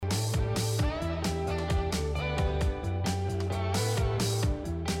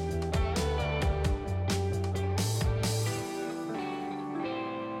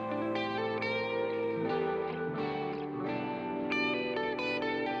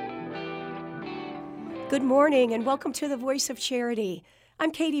Good morning and welcome to the Voice of Charity.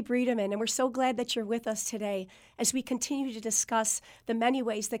 I'm Katie Breedeman, and we're so glad that you're with us today as we continue to discuss the many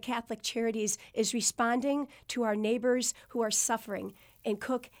ways that Catholic Charities is responding to our neighbors who are suffering in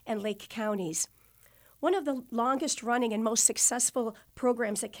Cook and Lake counties. One of the longest running and most successful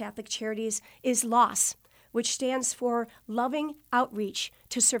programs at Catholic Charities is LOSS, which stands for Loving Outreach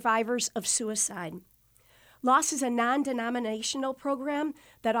to Survivors of Suicide. LOSS is a non-denominational program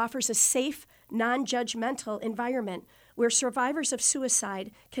that offers a safe, non-judgmental environment where survivors of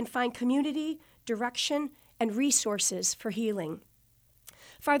suicide can find community, direction, and resources for healing.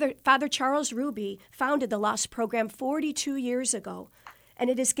 Father Charles Ruby founded the LOSS program 42 years ago, and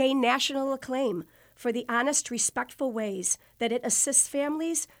it has gained national acclaim for the honest, respectful ways that it assists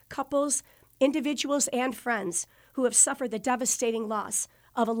families, couples, individuals, and friends who have suffered the devastating loss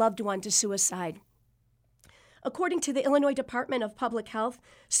of a loved one to suicide. According to the Illinois Department of Public Health,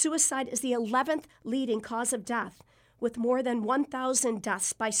 suicide is the 11th leading cause of death, with more than 1,000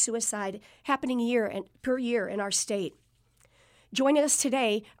 deaths by suicide happening per year in our state. Joining us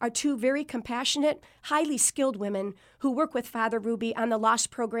today are two very compassionate, highly skilled women who work with Father Ruby on the LOSS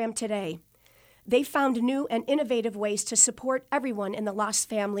program today. They found new and innovative ways to support everyone in the LOSS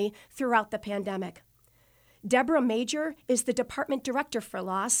family throughout the pandemic. Deborah Major is the department director for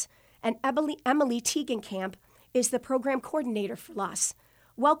LOSS, and Emily Teagenkamp is the program coordinator for LOSS.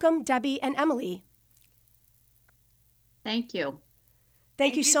 Welcome, Debbie and Emily. Thank you.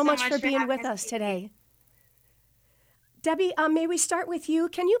 Thank you so much for being with us today. Debbie, may we start with you?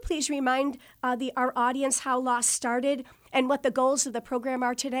 Can you please remind our audience how LOSS started and what the goals of the program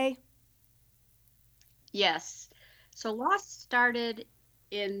are today? Yes. So LOSS started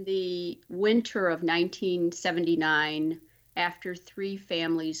in the winter of 1979 after three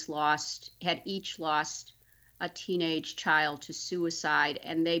families had each lost a teenage child to suicide,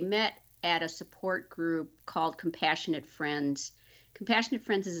 and they met at a support group called Compassionate Friends. Compassionate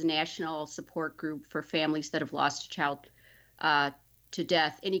Friends is a national support group for families that have lost a child to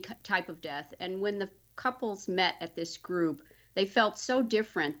death, any type of death. And when the couples met at this group, they felt so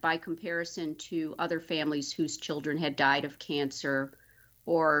different by comparison to other families whose children had died of cancer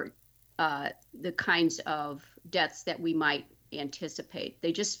or the kinds of deaths that we might anticipate.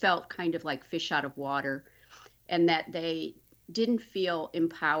 They just felt kind of like fish out of water, and that they didn't feel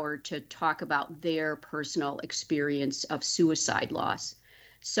empowered to talk about their personal experience of suicide loss.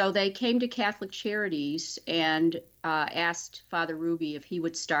 So they came to Catholic Charities and asked Father Ruby if he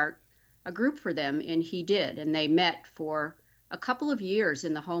would start a group for them, and he did. And they met for a couple of years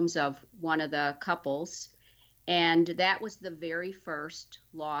in the homes of one of the couples, and that was the very first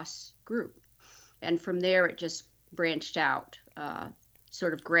LOSS group. And from there, it just branched out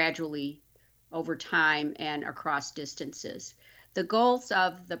sort of gradually over time and across distances. The goals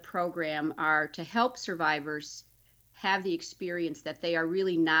of the program are to help survivors have the experience that they are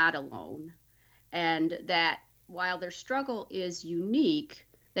really not alone, and that while their struggle is unique,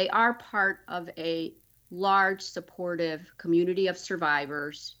 they are part of a large supportive community of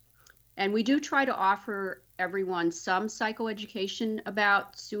survivors. And we do try to offer everyone some psychoeducation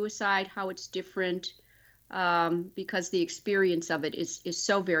about suicide, how it's different, because the experience of it is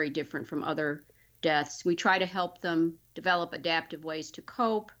so very different from other deaths. We try to help them develop adaptive ways to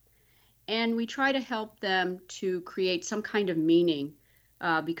cope, and we try to help them to create some kind of meaning,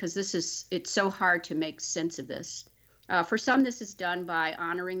 because it's so hard to make sense of this. For some, this is done by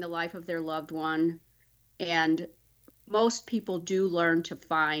honoring the life of their loved one, and most people do learn to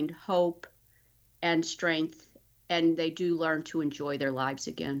find hope and strength, and they do learn to enjoy their lives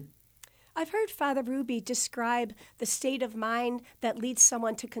again. I've heard Father Ruby describe the state of mind that leads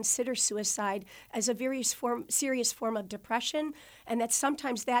someone to consider suicide as a very serious form of depression, and that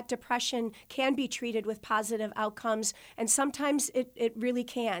sometimes that depression can be treated with positive outcomes, and sometimes it really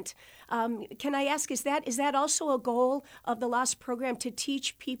can't. Can I ask, is that also a goal of the LOSS program, to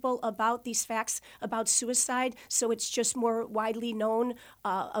teach people about these facts about suicide so it's just more widely known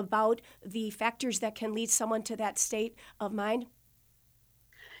about the factors that can lead someone to that state of mind?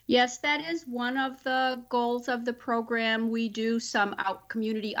 Yes, that is one of the goals of the program. We do some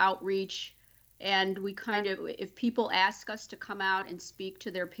community outreach, and we kind of, if people ask us to come out and speak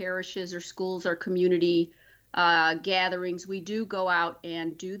to their parishes or schools or community gatherings, we do go out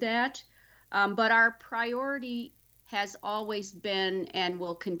and do that. But our priority has always been and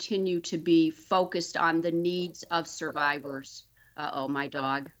will continue to be focused on the needs of survivors. Uh-oh, my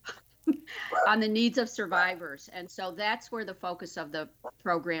dog. On the needs of survivors. And so that's where the focus of the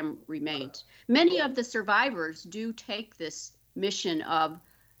program remains. Many of the survivors do take this mission of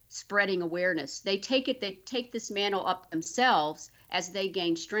spreading awareness. They take this mantle up themselves as they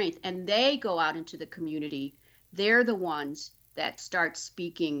gain strength, and they go out into the community. They're the ones that start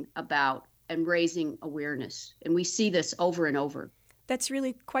speaking about and raising awareness. And we see this over and over. That's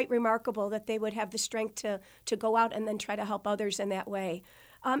really quite remarkable that they would have the strength to go out and then try to help others in that way.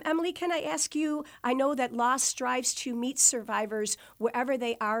 Emily, can I ask you, I know that Loss strives to meet survivors wherever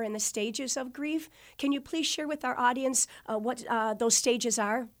they are in the stages of grief. Can you please share with our audience what those stages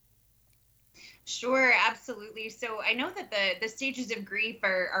are? Sure, absolutely. So I know that the stages of grief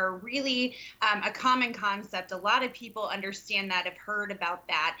are really a common concept. A lot of people understand that, have heard about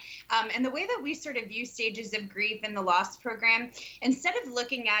that. And the way that we sort of view stages of grief in the Loss program, instead of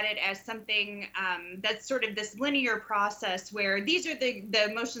looking at it as something that's sort of this linear process where these are the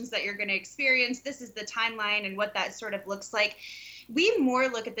emotions that you're going to experience, this is the timeline and what that sort of looks like, we more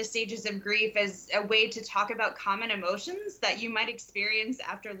look at the stages of grief as a way to talk about common emotions that you might experience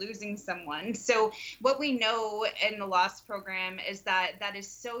after losing someone. So what we know in the Loss program is that that is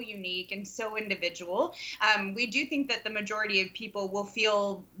so unique and so individual. We do think that the majority of people will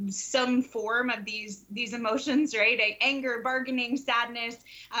feel some form of these emotions, right? Anger, bargaining, sadness,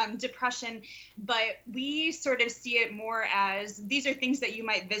 depression. But we sort of see it more as these are things that you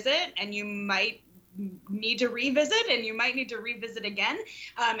might visit and you might need to revisit, and you might need to revisit again.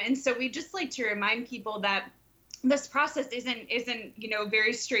 And so we just like to remind people that this process isn't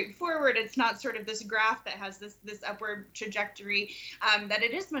very straightforward. It's not sort of this graph that has this upward trajectory, that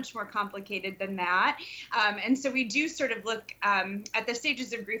it is much more complicated than that. And so we do sort of look at the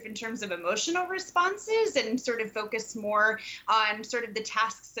stages of grief in terms of emotional responses and sort of focus more on sort of the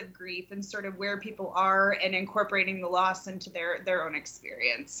tasks of grief and sort of where people are and incorporating the loss into their own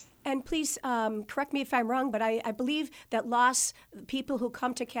experience. And please correct me if I'm wrong, but I believe that Loss, people who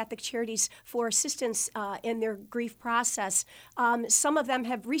come to Catholic Charities for assistance in their grief process, some of them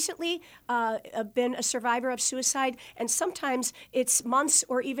have recently been a survivor of suicide, and sometimes it's months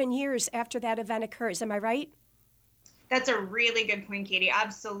or even years after that event occurs. Am I right? That's a really good point, Katie.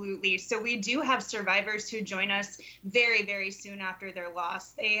 Absolutely. So we do have survivors who join us very, very soon after their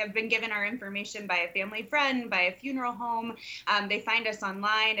loss. They have been given our information by a family friend, by a funeral home. They find us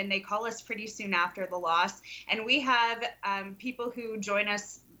online and they call us pretty soon after the loss. And we have people who join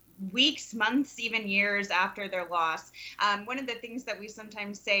us weeks, months, even years after their loss. One of the things that we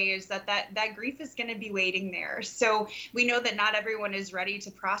sometimes say is that grief is going to be waiting there. So we know that not everyone is ready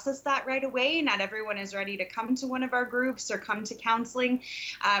to process that right away. Not everyone is ready to come to one of our groups or come to counseling.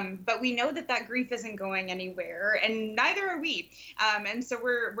 But we know that grief isn't going anywhere, and neither are we. And so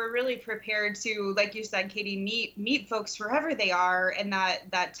we're really prepared to, like you said, Katie, meet folks wherever they are in that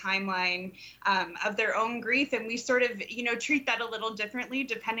timeline of their own grief. And we sort of, treat that a little differently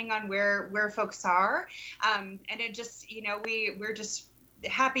depending on where folks are. And it just, we're just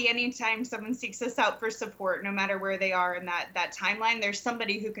happy anytime someone seeks us out for support, no matter where they are in that timeline. There's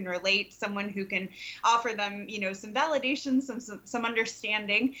somebody who can relate, someone who can offer them, some validation, some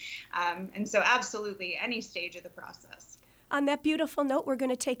understanding. And so absolutely any stage of the process. On that beautiful note, we're going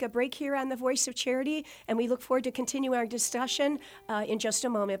to take a break here on The Voice of Charity, and we look forward to continuing our discussion in just a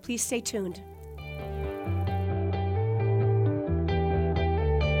moment. Please stay tuned.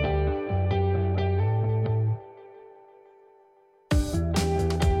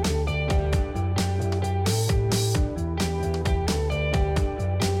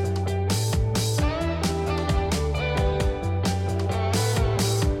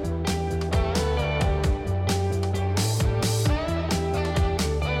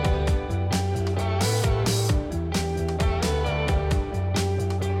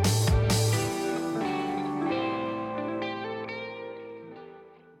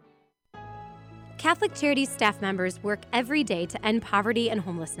 Catholic Charities staff members work every day to end poverty and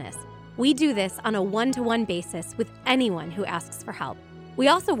homelessness. We do this on a one-to-one basis with anyone who asks for help. We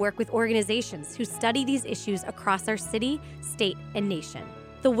also work with organizations who study these issues across our city, state, and nation.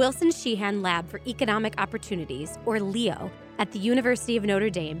 The Wilson Sheehan Lab for Economic Opportunities, or LEO, at the University of Notre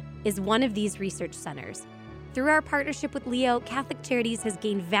Dame is one of these research centers. Through our partnership with LEO, Catholic Charities has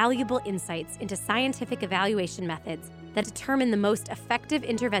gained valuable insights into scientific evaluation methods that determine the most effective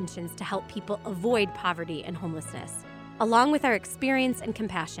interventions to help people avoid poverty and homelessness. Along with our experience and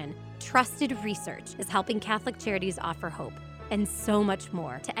compassion, trusted research is helping Catholic Charities offer hope and so much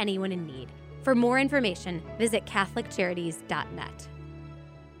more to anyone in need. For more information, visit catholiccharities.net.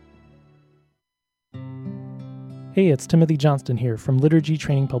 Hey, it's Timothy Johnston here from Liturgy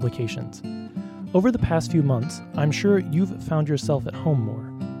Training Publications. Over the past few months, I'm sure you've found yourself at home more,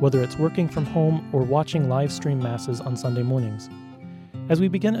 whether it's working from home or watching live stream masses on Sunday mornings. As we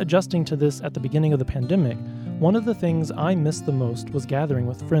begin adjusting to this at the beginning of the pandemic, One of the things I missed the most was gathering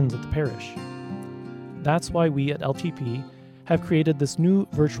with friends at the parish. That's why we at LTP have created this new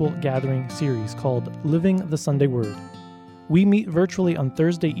virtual gathering series called Living the Sunday Word. We meet virtually on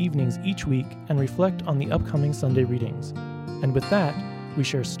Thursday evenings each week and reflect on the upcoming Sunday readings. And with that, we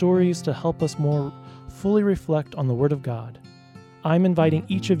share stories to help us more fully reflect on the Word of God. I'm inviting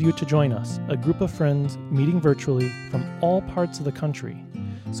each of you to join us, a group of friends meeting virtually from all parts of the country.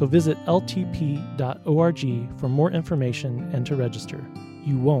 So visit ltp.org for more information and to register.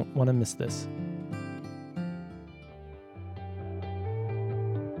 You won't want to miss this.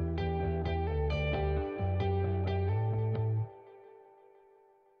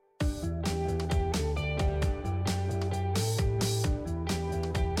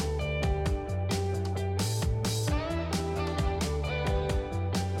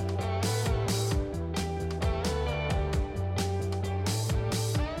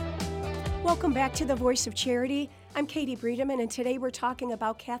 Welcome back to the Voice of Charity. I'm Katie Breedeman, and today we're talking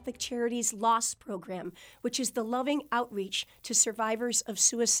about Catholic Charity's LOSS program, which is the loving outreach to survivors of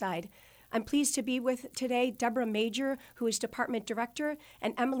suicide. I'm pleased to be with today Deborah Major, who is Department Director,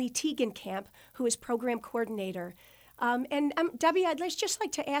 and Emily Tegenkamp, who is Program Coordinator. Debbie, I'd just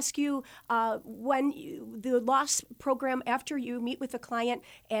like to ask you, the LOSS program, after you meet with the client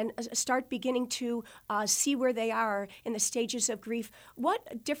and start beginning to see where they are in the stages of grief,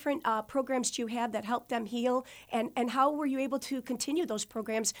 what different programs do you have that help them heal, and how were you able to continue those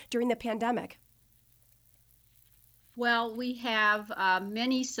programs during the pandemic? Well, we have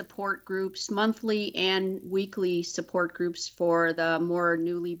many support groups, monthly and weekly support groups for the more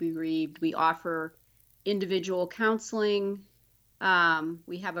newly bereaved. We offer individual counseling.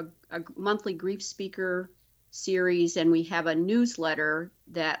 We have a monthly grief speaker series, and we have a newsletter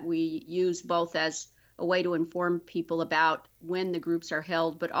that we use both as a way to inform people about when the groups are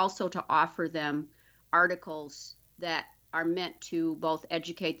held, but also to offer them articles that are meant to both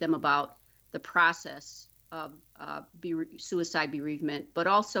educate them about the process of suicide bereavement, but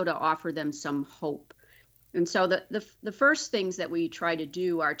also to offer them some hope. And so the first things that we try to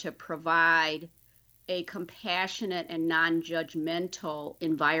do are to provide a compassionate and non-judgmental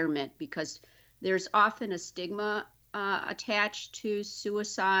environment, because there's often a stigma attached to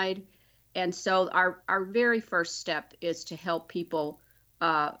suicide. And so our very first step is to help people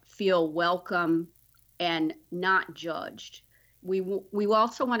feel welcome and not judged. We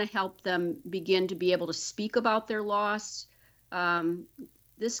also want to help them begin to be able to speak about their loss.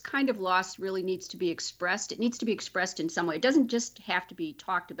 This kind of loss really needs to be expressed. It needs to be expressed in some way. It doesn't just have to be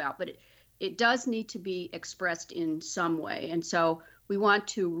talked about, but it does need to be expressed in some way. And so we want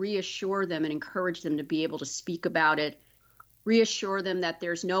to reassure them and encourage them to be able to speak about it, reassure them that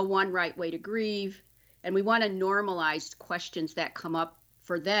there's no one right way to grieve. And we want to normalize questions that come up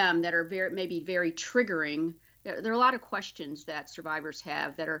for them that are maybe very triggering. There are a lot of questions that survivors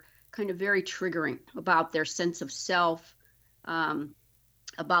have that are kind of very triggering about their sense of self,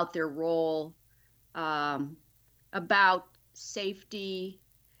 about their role, about safety.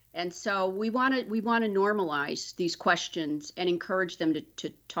 And so we want to normalize these questions and encourage them to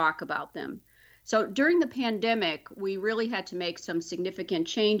talk about them. So during the pandemic, we really had to make some significant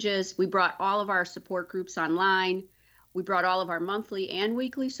changes. We brought all of our support groups online. We brought all of our monthly and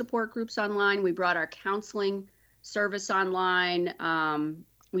weekly support groups online. We brought our counseling service online.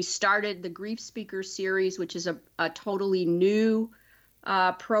 We started the Grief Speaker Series, which is a totally new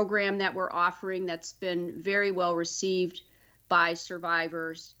program that we're offering that's been very well received by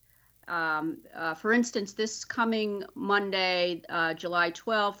survivors. For instance, this coming Monday, July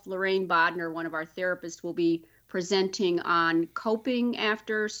 12th, Lorraine Bodner, one of our therapists, will be presenting on coping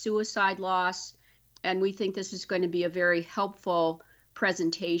after suicide loss. And we think this is going to be a very helpful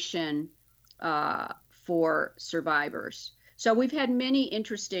presentation for survivors. So we've had many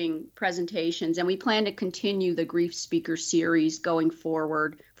interesting presentations, and we plan to continue the Grief Speaker Series going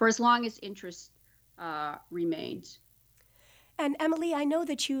forward for as long as interest remains. And Emily, I know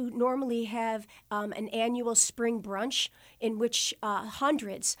that you normally have an annual spring brunch in which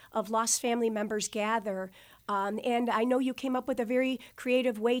hundreds of lost family members gather. And I know you came up with a very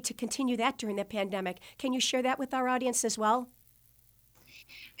creative way to continue that during the pandemic. Can you share that with our audience as well?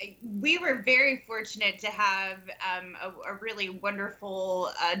 We were very fortunate to have a really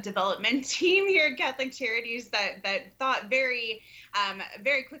wonderful development team here at Catholic Charities that thought very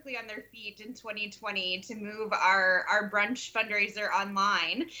quickly on their feet in 2020 to move our brunch fundraiser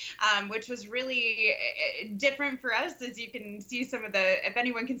online, which was really different for us. As you can see if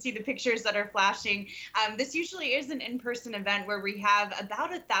anyone can see the pictures that are flashing, this usually is an in-person event where we have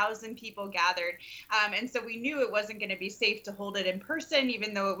about 1,000 people gathered. And so we knew it wasn't going to be safe to hold it in person, even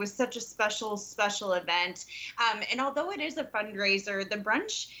even though it was such a special event. And although it is a fundraiser, the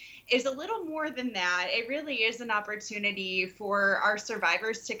brunch is a little more than that. It really is an opportunity for our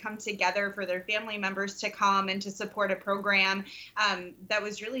survivors to come together, for their family members to come and to support a program that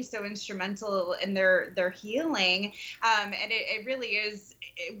was really so instrumental in their healing. And it really is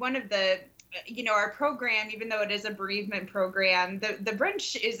one of the, our program, even though it is a bereavement program, the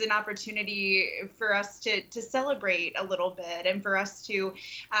brunch is an opportunity for us to celebrate a little bit and for us to,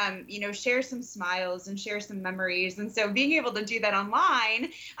 share some smiles and share some memories. And so being able to do that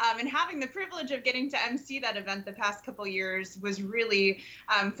online and having the privilege of getting to MC that event the past couple years was really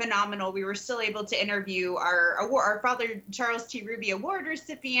phenomenal. We were still able to interview our Father Charles T. Ruby Award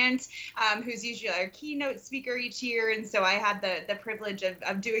recipient, who's usually our keynote speaker each year. And so I had the privilege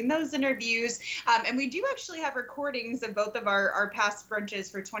of doing those interviews. And we do actually have recordings of both of our past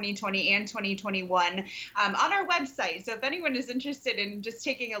brunches for 2020 and 2021 on our website. So if anyone is interested in just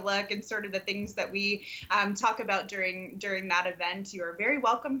taking a look and sort of the things that we talk about during that event, you are very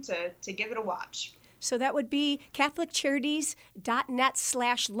welcome to give it a watch. So that would be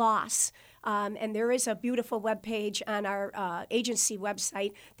catholiccharities.net/loss. And there is a beautiful webpage on our agency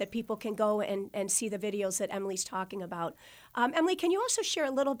website that people can go and see the videos that Emily's talking about. Emily, can you also share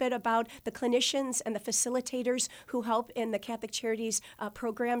a little bit about the clinicians and the facilitators who help in the Catholic Charities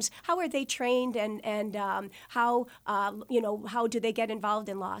programs? How are they trained, and how do they get involved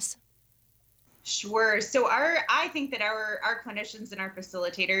in loss? Sure. So I think that our clinicians and our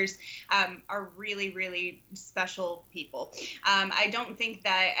facilitators are really, really special people. I don't think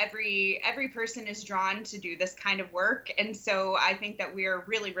that every person is drawn to do this kind of work. And so I think that we are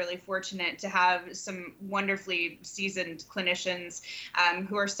really, really fortunate to have some wonderfully seasoned clinicians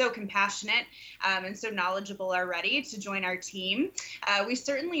who are so compassionate and so knowledgeable already to join our team. We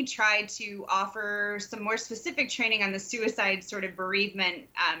certainly try to offer some more specific training on the suicide sort of bereavement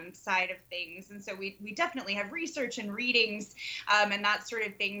side of things. And so we definitely have research and readings and that sort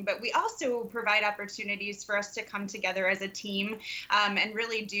of thing. But we also provide opportunities for us to come together as a team and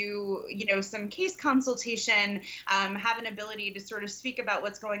really do, some case consultation, have an ability to sort of speak about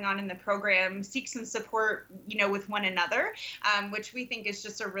what's going on in the program, seek some support, with one another, which we think is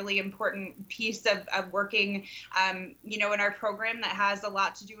just a really important piece of working, in our program that has a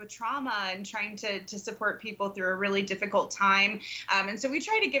lot to do with trauma and trying to support people through a really difficult time. And so we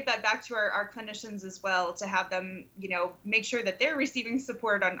try to give that back to our clinicians as well, to have them, make sure that they're receiving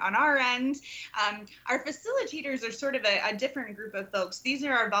support on our end. Our facilitators are sort of a different group of folks. These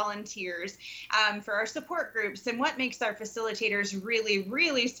are our volunteers for our support groups. And what makes our facilitators really,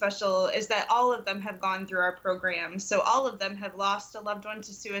 really special is that all of them have gone through our program. So all of them have lost a loved one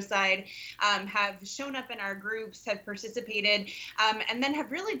to suicide, have shown up in our groups, have participated, and then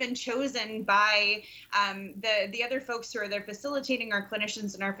have really been chosen by the other folks who are there facilitating, our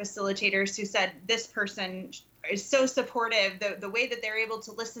clinicians and our facilitators, who said, this person is so supportive, the way that they're able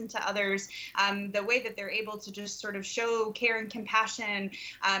to listen to others, the way that they're able to just sort of show care and compassion.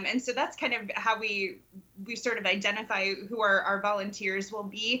 And so that's kind of how we sort of identify who our volunteers will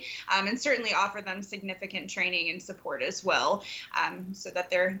be, and certainly offer them significant training and support as well, so that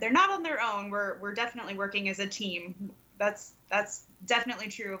they're not on their own. We're definitely working as a team. That's definitely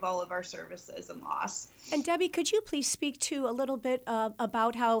true of all of our services and loss. And Debbie, could you please speak to a little bit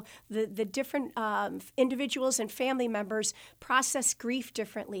about how the different individuals and family members process grief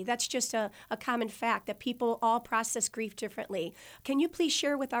differently? That's just a common fact, that people all process grief differently. Can you please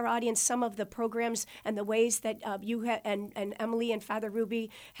share with our audience some of the programs and the ways that you and Emily and Father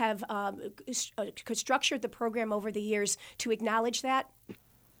Ruby have structured the program over the years to acknowledge that?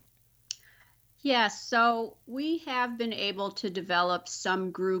 Yes, so we have been able to develop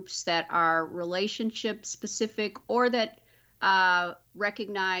some groups that are relationship specific, or that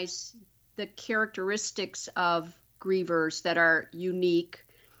recognize the characteristics of grievers that are unique.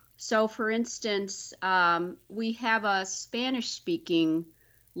 So for instance, we have a Spanish-speaking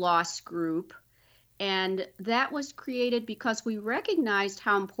loss group, and that was created because we recognized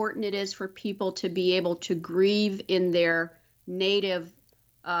how important it is for people to be able to grieve in their native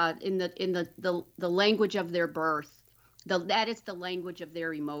in the language of their birth. That is the language of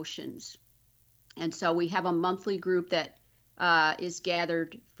their emotions. And so we have a monthly group that is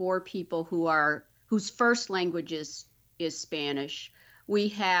gathered for people whose first language is Spanish. We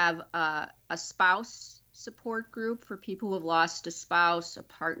have a spouse support group for people who have lost a spouse, a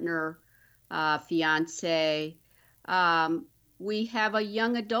partner, fiance. We have a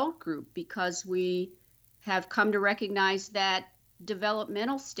young adult group because we have come to recognize that the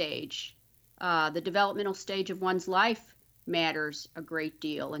developmental stage of one's life matters a great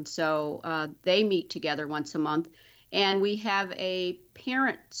deal. And so they meet together once a month. And we have a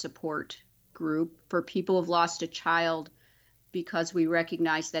parent support group for people who've lost a child, because we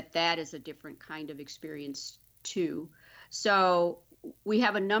recognize that that is a different kind of experience too. So we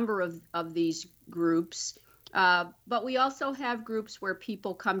have a number of these groups, but we also have groups where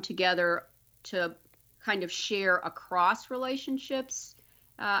people come together to kind of share across relationships,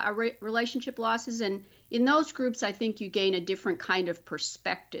 relationship losses. And in those groups, I think you gain a different kind of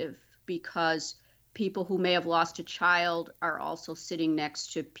perspective, because people who may have lost a child are also sitting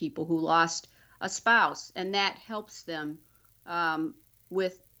next to people who lost a spouse, and that helps them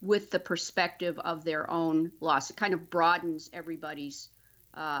with the perspective of their own loss. It kind of broadens everybody's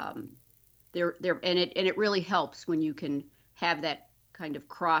and it really helps when you can have that kind of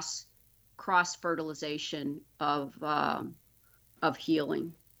cross fertilization of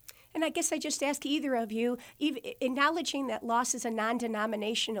healing. And I guess I just ask either of you, acknowledging that loss is a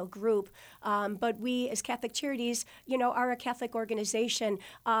non-denominational group, but we as Catholic Charities, are a Catholic organization.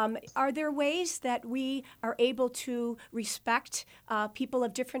 Are there ways that we are able to respect people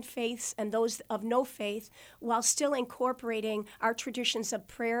of different faiths and those of no faith while still incorporating our traditions of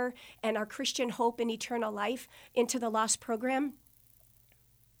prayer and our Christian hope and eternal life into the loss program?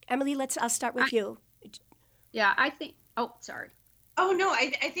 Emily, I'll start with you. Yeah, I think, sorry. Oh, no,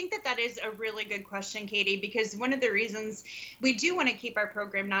 I think that is a really good question, Katie, because one of the reasons we do want to keep our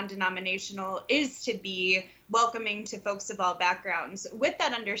program non-denominational is to be welcoming to folks of all backgrounds, with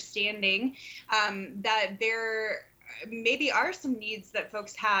that understanding that there maybe are some needs that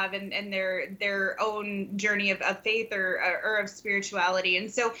folks have in their own journey of faith or of spirituality.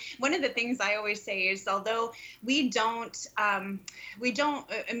 And so one of the things I always say is, although we don't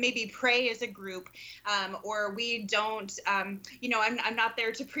maybe pray as a group, or we don't, I'm not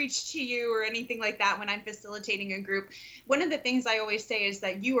there to preach to you or anything like that when I'm facilitating a group. One of the things I always say is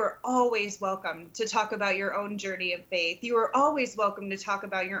that you are always welcome to talk about your own journey of faith. You are always welcome to talk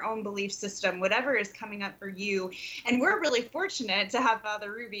about your own belief system, whatever is coming up for you. And we're really fortunate to have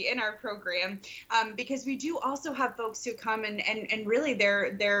Father Ruby in our program, because we do also have folks who come and really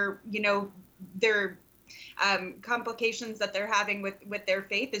their complications that they're having with their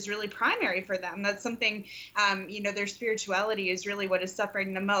faith is really primary for them. That's something, their spirituality is really what is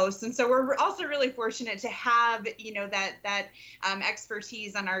suffering the most. And so we're also really fortunate to have, that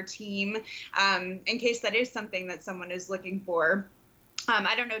expertise on our team, in case that is something that someone is looking for.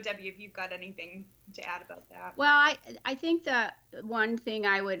 I don't know, Debbie, if you've got anything to add about that. Well, I think that one thing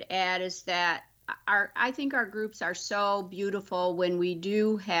I would add is that I think our groups are so beautiful when we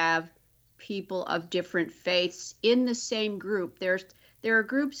do have people of different faiths in the same group. There are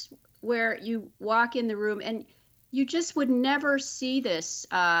groups where you walk in the room and you just would never see this,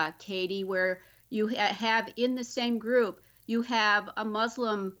 Katie, where you have in the same group, you have a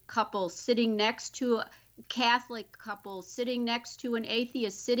Muslim couple sitting next to a Catholic couple, sitting next to an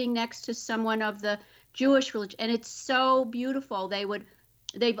atheist, sitting next to someone of the Jewish religion. And it's so beautiful.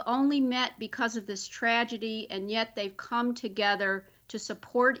 They've only met because of this tragedy, and yet they've come together to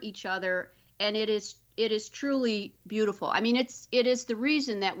support each other. And it is truly beautiful. I mean, it is the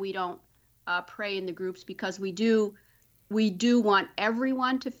reason that we don't pray in the groups, because we do want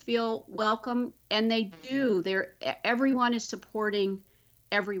everyone to feel welcome, and they do. Everyone is supporting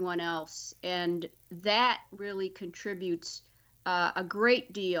everyone else, and that really contributes a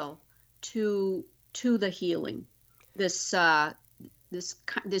great deal to the healing. This kind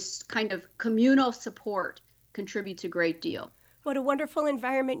of communal support contributes a great deal. What a wonderful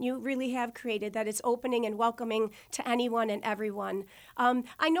environment you really have created, that is opening and welcoming to anyone and everyone.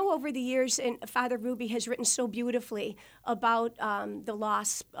 I know over the years, and Father Ruby has written so beautifully about the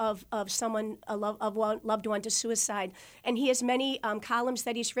loss of someone, a loved one to suicide. And he has many columns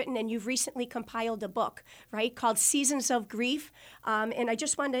that he's written, and you've recently compiled a book, right, called Seasons of Grief. And I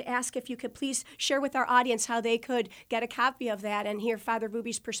just wanted to ask if you could please share with our audience how they could get a copy of that and hear Father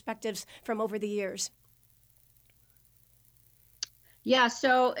Ruby's perspectives from over the years. Yeah,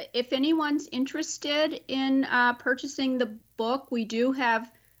 so if anyone's interested in purchasing the book, we do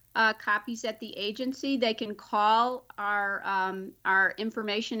have copies at the agency. They can call our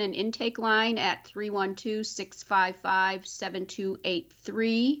information and intake line at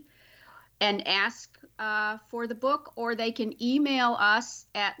 312-655-7283 and ask for the book, or they can email us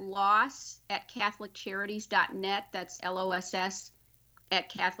at loss@catholiccharities.net. That's LOSS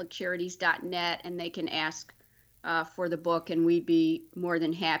 @catholiccharities.net, and they can ask for the book, and we'd be more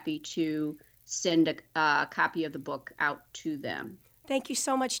than happy to send a copy of the book out to them. Thank you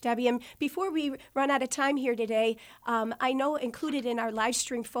so much, Debbie. And before we run out of time here today, I know included in our live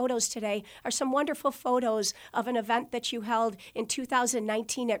stream photos today are some wonderful photos of an event that you held in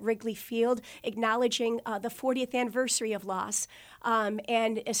 2019 at Wrigley Field, acknowledging the 40th anniversary of loss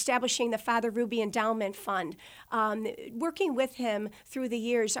and establishing the Father Ruby Endowment Fund. Working with him through the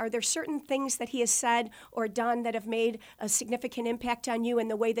years, are there certain things that he has said or done that have made a significant impact on you in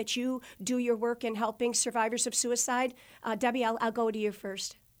the way that you do your work in helping survivors of suicide? Debbie, I'll go to you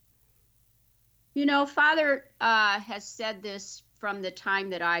first. You know, Father has said this from the time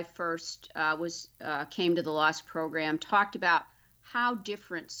that I first came to the Loss program, talked about how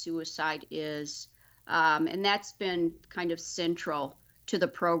different suicide is, and that's been kind of central to the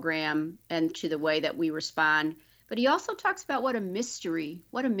program and to the way that we respond. But he also talks about what a mystery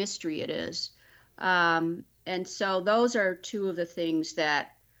it is. And so those are two of the things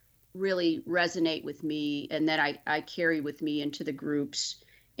that really resonate with me and that I carry with me into the groups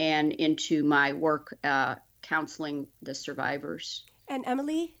and into my work counseling the survivors. And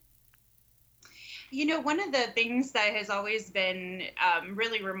Emily? You know, one of the things that has always been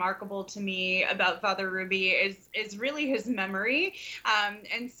really remarkable to me about Father Ruby is really his memory.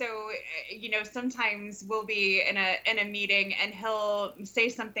 And so, you know, sometimes we'll be in a meeting and he'll say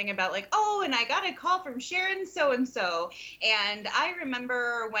something about like, oh, and I got a call from Sharon so-and-so. And I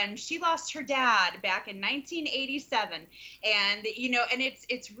remember when she lost her dad back in 1987. And, you know, and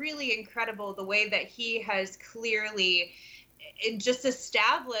it's really incredible the way that he has clearly just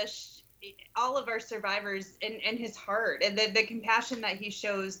established all of our survivors in his heart, and the compassion that he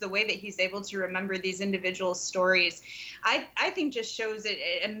shows, the way that he's able to remember these individual stories, I think just shows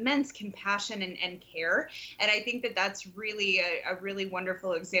immense compassion and care. And I think that that's really a really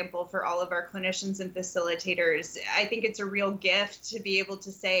wonderful example for all of our clinicians and facilitators. I think it's a real gift to be able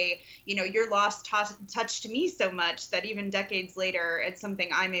to say, you know, your loss touched me so much that even decades later, it's something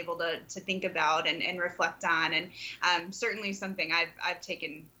I'm able to think about and reflect on. And certainly something I've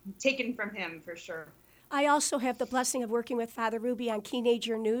taken from him for sure. I also have the blessing of working with Father Ruby on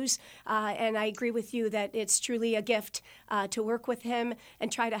Teenager News, and I agree with you that it's truly a gift to work with him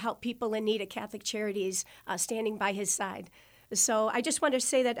and try to help people in need at Catholic Charities, standing by his side. So I just want to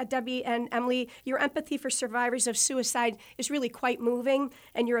say that, Debbie and Emily, your empathy for survivors of suicide is really quite moving,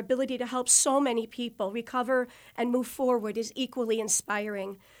 and your ability to help so many people recover and move forward is equally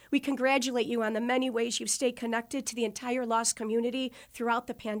inspiring. We congratulate you on the many ways you've stayed connected to the entire lost community throughout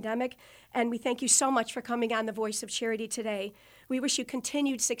the pandemic, and we thank you so much for coming on The Voice of Charity today. We wish you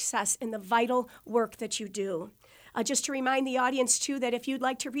continued success in the vital work that you do. Just to remind the audience, too, that if you'd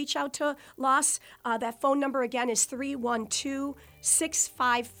like to reach out to Loss, that phone number again is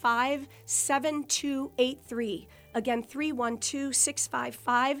 312-655-7283. Again,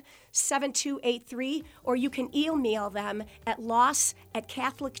 312-655-7283, or you can email them at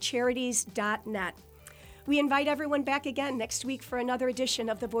loss@catholiccharities.net. We invite everyone back again next week for another edition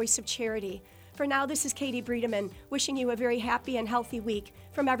of The Voice of Charity. For now, this is Katie Breedeman, wishing you a very happy and healthy week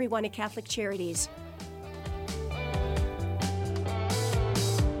from everyone at Catholic Charities.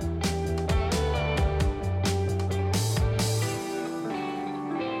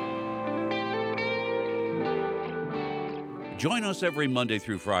 Join us every Monday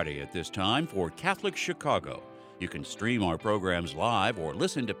through Friday at this time for Catholic Chicago. You can stream our programs live or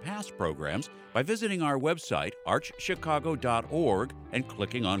listen to past programs by visiting our website, archchicago.org, and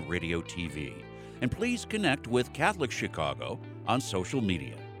clicking on Radio TV. And please connect with Catholic Chicago on social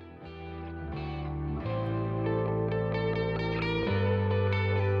media.